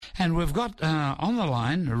And we've got on the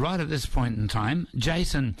line, right at this point in time,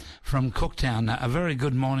 Jason from Cooktown. A very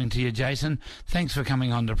good morning to you, Jason. Thanks for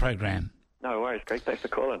coming on the program. No worries, Greg. Thanks for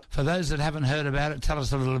calling. For those that haven't heard about it, tell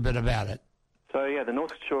us a little bit about it. So, the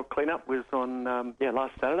North Shore cleanup was on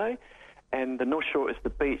last Saturday, and the North Shore is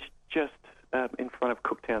the beach just in front of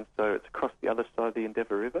Cooktown, so it's across the other side of the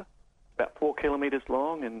Endeavour River. About 4 kilometres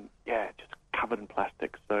long and, just covered in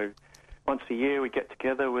plastic. So once a year we get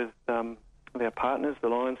together with our partners, the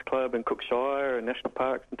Lions Club and Cook Shire and National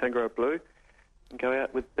Parks and Tangaroa Blue, and go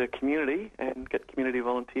out with the community and get community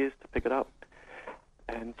volunteers to pick it up.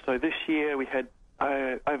 And so this year we had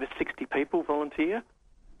over 60 people volunteer,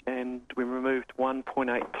 and we removed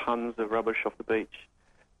 1.8 tonnes of rubbish off the beach.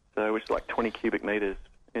 So it's like 20 cubic metres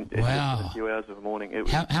in just a few hours of the morning. It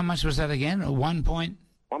was how much was that again? 1.8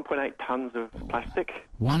 tonnes of plastic.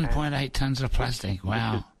 1.8 tonnes of plastic,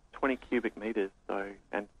 wow. 20 cubic metres. So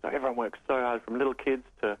everyone works so hard, from little kids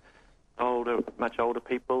to much older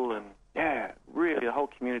people, and really the whole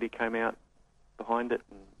community came out behind it,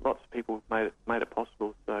 and lots of people made it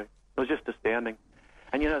possible. So it was just astounding.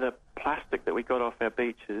 And the plastic that we got off our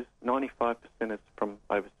beaches, 95% is from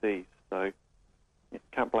overseas. So you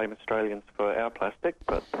can't blame Australians for our plastic.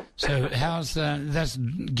 But so how's that's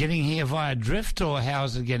getting here via drift, or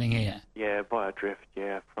how's it getting here? Yeah, via drift.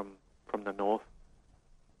 Yeah, from the north.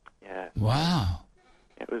 Yeah. Wow.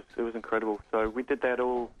 It was incredible. So we did that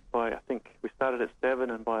all by, I think we started at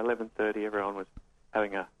 7, and by 11:30 everyone was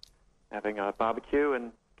having a barbecue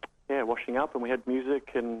and washing up, and we had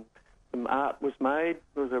music, and some art was made.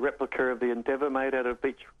 There was a replica of the Endeavour made out of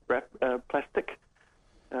beach plastic,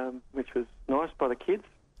 which was nice by the kids.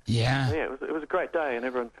 Yeah. So, it was a great day, and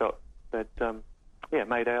everyone felt that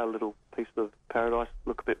made our little piece of paradise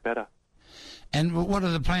look a bit better. And what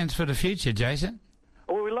are the plans for the future, Jason?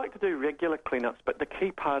 Well, we like to do regular cleanups, but the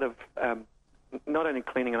key part of not only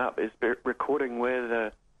cleaning it up is recording where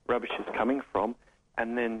the rubbish is coming from,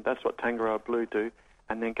 and then that's what Tangaroa Blue do,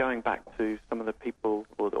 and then going back to some of the people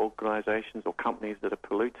or the organisations or companies that are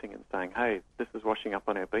polluting and saying, hey, this is washing up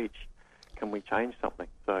on our beach, can we change something?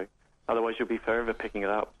 So otherwise you'll be forever picking it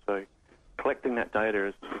up. So collecting that data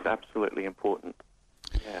is absolutely important.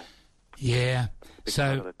 Yeah. So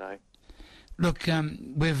part of the day. Look,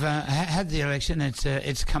 we've had the election.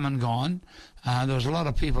 It's come and gone. There was a lot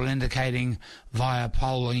of people indicating via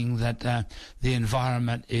polling that the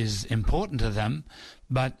environment is important to them,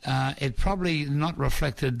 but it probably not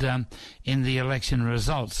reflected in the election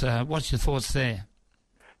results. What's your thoughts there?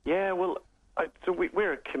 Yeah, well, so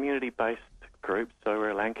we're a community-based group, so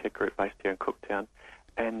we're a land care group based here in Cooktown,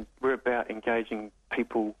 and we're about engaging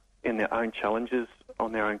people in their own challenges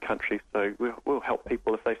on their own country. So we'll help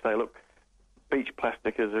people if they say, look, beach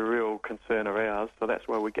plastic is a real concern of ours, so that's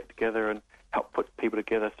why we get together and help put people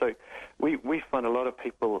together. So we find a lot of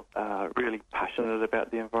people really passionate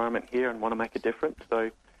about the environment here and want to make a difference. So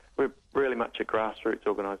we're really much a grassroots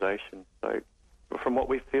organisation. So from what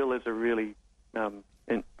we feel is a really,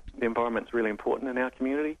 the environment's really important in our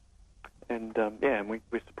community, and and we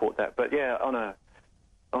support that. But on a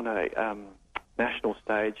national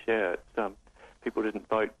stage, it's, people didn't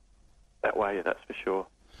vote that way, that's for sure.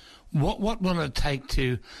 What will it take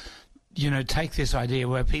to, take this idea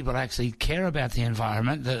where people actually care about the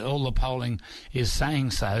environment, that all the polling is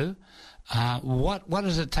saying so? What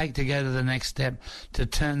does it take to go to the next step to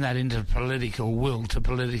turn that into political will, to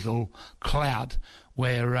political clout,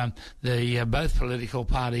 where the both political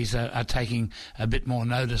parties are taking a bit more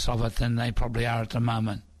notice of it than they probably are at the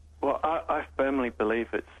moment? Well, I firmly believe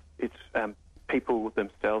it's people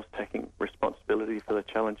themselves taking responsibility for the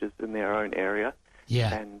challenges in their own area.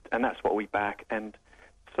 Yeah, and that's what we back, and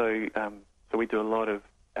so we do a lot of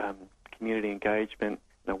community engagement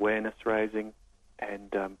and awareness raising,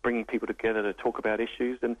 and bringing people together to talk about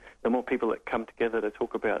issues. And the more people that come together to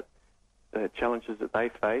talk about the challenges that they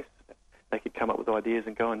face, they could come up with ideas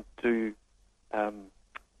and go and do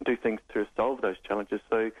things to solve those challenges.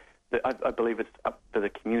 So I believe it's up to the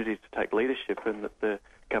communities to take leadership, and that the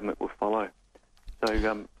government will follow.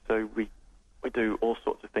 So we do all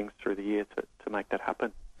sorts of things through the year to make that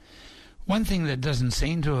happen. One thing that doesn't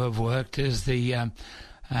seem to have worked is the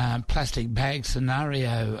plastic bag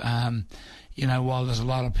scenario. While there's a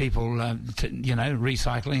lot of people,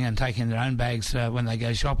 recycling and taking their own bags when they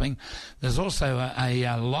go shopping, there's also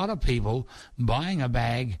a lot of people buying a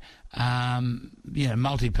bag,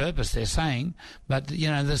 multi-purpose, they're saying, but,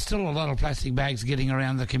 there's still a lot of plastic bags getting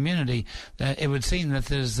around the community. It would seem that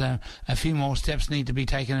there's a few more steps need to be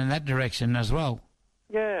taken in that direction as well.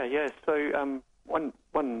 Yeah. So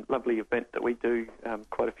one lovely event that we do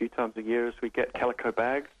quite a few times a year is we get calico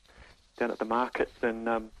bags down at the markets, and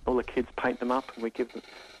all the kids paint them up, and we give them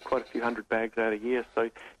quite a few hundred bags out a year. So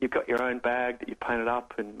you've got your own bag that you painted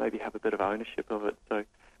up and maybe have a bit of ownership of it. So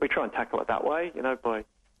we try and tackle it that way, by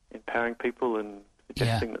empowering people and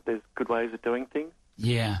suggesting that there's good ways of doing things.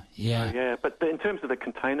 Yeah. But in terms of the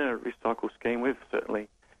container recycle scheme, we've certainly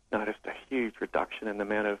noticed a huge reduction in the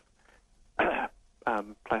amount of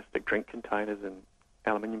plastic drink containers and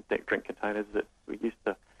aluminium drink containers that we used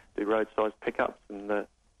to do roadside pickups, and the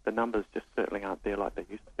numbers just certainly aren't there like they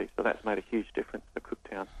used to be. So that's made a huge difference for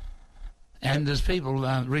Cooktown. And there's people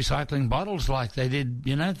recycling bottles like they did,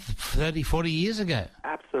 30, 40 years ago.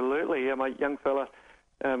 Absolutely. Yeah, my young fella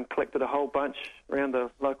collected a whole bunch around the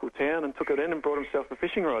local town and took it in and brought himself a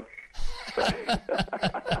fishing rod.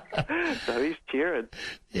 So he's cheering.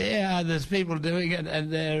 Yeah, there's people doing it,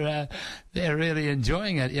 and they're really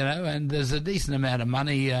enjoying it, and there's a decent amount of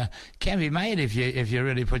money can be made if you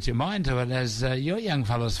really put your mind to it, as your young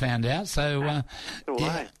fellows found out. So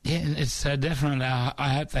it's definitely. I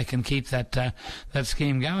hope they can keep that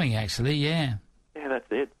scheme going. Actually, yeah. Yeah,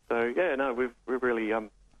 that's it. So we're really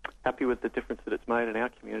happy with the difference that it's made in our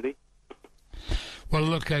community. Well,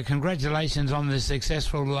 look, congratulations on the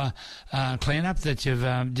successful clean-up that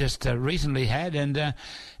you've just recently had, and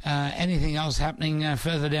anything else happening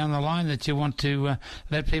further down the line that you want to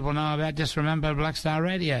let people know about, just remember Black Star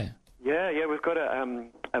Radio. Yeah, we've got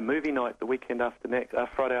a movie night the weekend after next,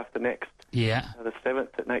 Friday after next, the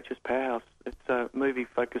 7th at Nature's Powerhouse. It's a movie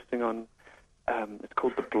focusing on, it's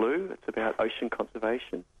called The Blue. It's about ocean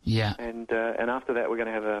conservation. Yeah. And after that, we're going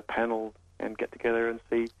to have a panel and get together and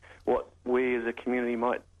see what we as a community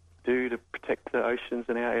might do to protect the oceans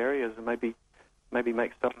in our areas, and maybe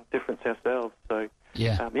make some difference ourselves. So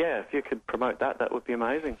if you could promote that would be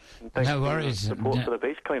amazing. And thanks no worries. For the support for the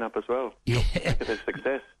beach cleanup as well. Yeah. Make it a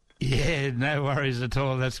success. Yeah, no worries at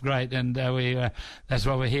all. That's great, and that's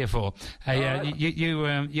what we're here for. Hey,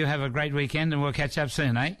 you have a great weekend, and we'll catch up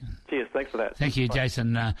soon, eh? Cheers. Thanks for that. Thank you, Bye.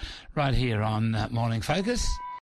 Jason. Right here on Morning Focus.